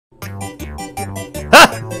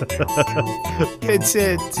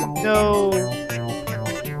Vincent, no.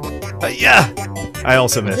 Yeah! I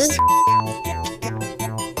also missed.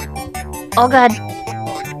 Oh god.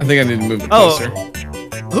 I think I need to move it closer.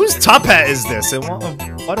 Whose top hat is this? And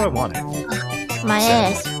why do I want it? My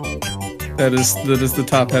ass. That is the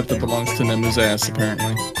top hat that belongs to Nemu's ass,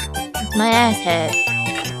 apparently. It's my ass hat.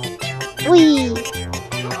 Whee!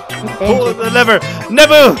 Pull the lever!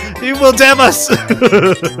 Nemu! You will damn us!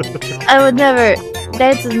 I would never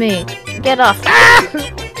dance with me. Get off.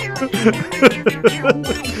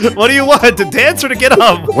 What do you want? To dance or to get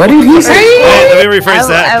off? What did he say? Wait, let me rephrase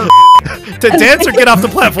that. To dance or get off the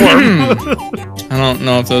platform? I don't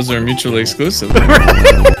know if those are mutually exclusive.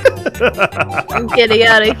 I'm getting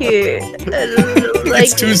out of here.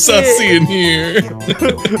 It's too sussy in here.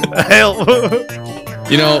 Help.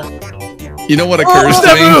 You know what occurs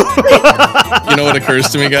to me? You know what occurs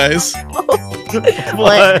to me, guys?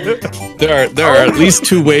 What? There are at least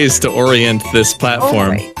 2 ways to orient this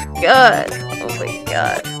platform. Oh my god. Oh my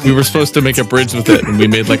god. We were supposed to make a bridge with it, and we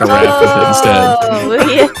made like a raft with it instead. Oh,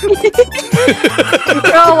 yeah.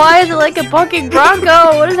 Bro, why is it like a bucking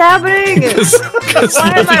bronco? What is happening? Because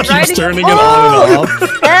Why am I keeps riding turning a it on and bull? off.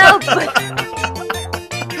 Help!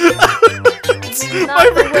 This is not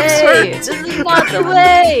the way. This is not the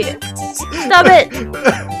way. Stop it!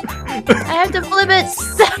 I have to flip it.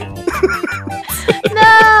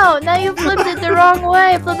 No! Now you flipped it the wrong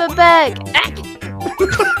way. Flip it back.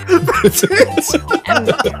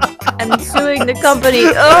 I'm suing the company.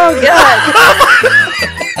 Oh god!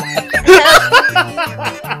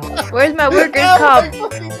 Help. Where's my workers' comp?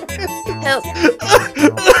 Help!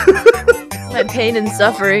 My pain and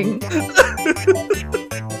suffering.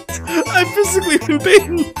 I'm physically in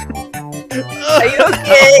pain. Are you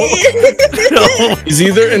okay? No. He's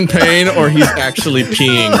either in pain or he's actually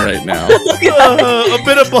peeing right now. A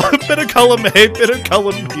bit of column A, bit of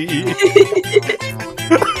column B.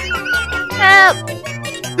 Help!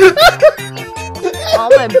 All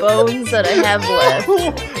my bones that I have left.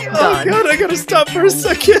 Oh Gone. god, I gotta stop for a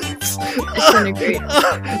second. Disintegrate.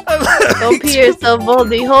 Go pee yourself,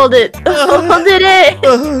 Vuldy. Hold it. Hold it.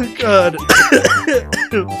 Oh god.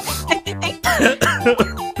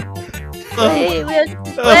 Wait, wait.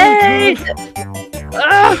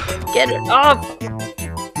 Get it off.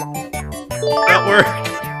 That worked.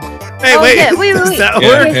 Hey, Oh, wait. yeah, wait. Does that Okay,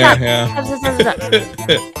 work? stop. Yeah. Stop.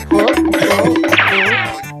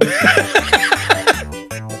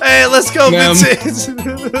 Hey, let's go, Ma'am. Vincent. You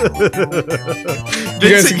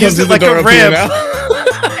guys Vincent can come used to it the like door a up here ramp. now.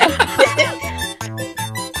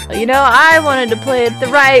 You know, I wanted to play it the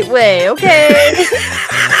right way, okay?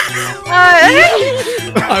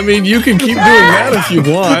 I mean, you can keep doing that if you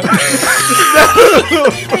want.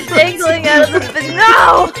 I'm dangling out of the...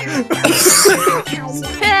 No!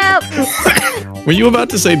 Help! Were you about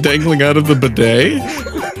to say dangling out of the bidet?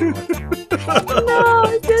 No,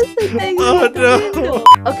 it's just a thing. Oh, no.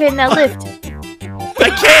 Okay, now lift. I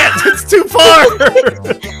can't. It's too far.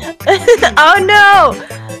 Oh no!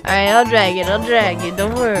 Alright, I'll drag it.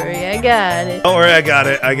 Don't worry, I got it. Don't worry, I got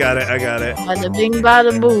it. Bada bing,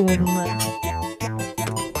 bada boom.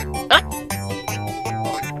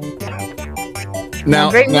 Now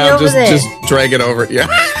bring me over just there. just drag it over. Yeah.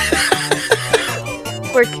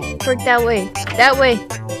 Work that way. That way.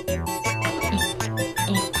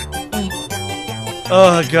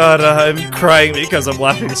 Oh god, I'm crying because I'm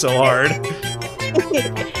laughing so hard.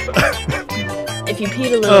 If you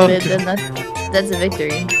peed a little bit, then that's a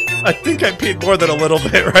victory. I think I peed more than a little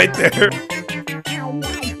bit right there.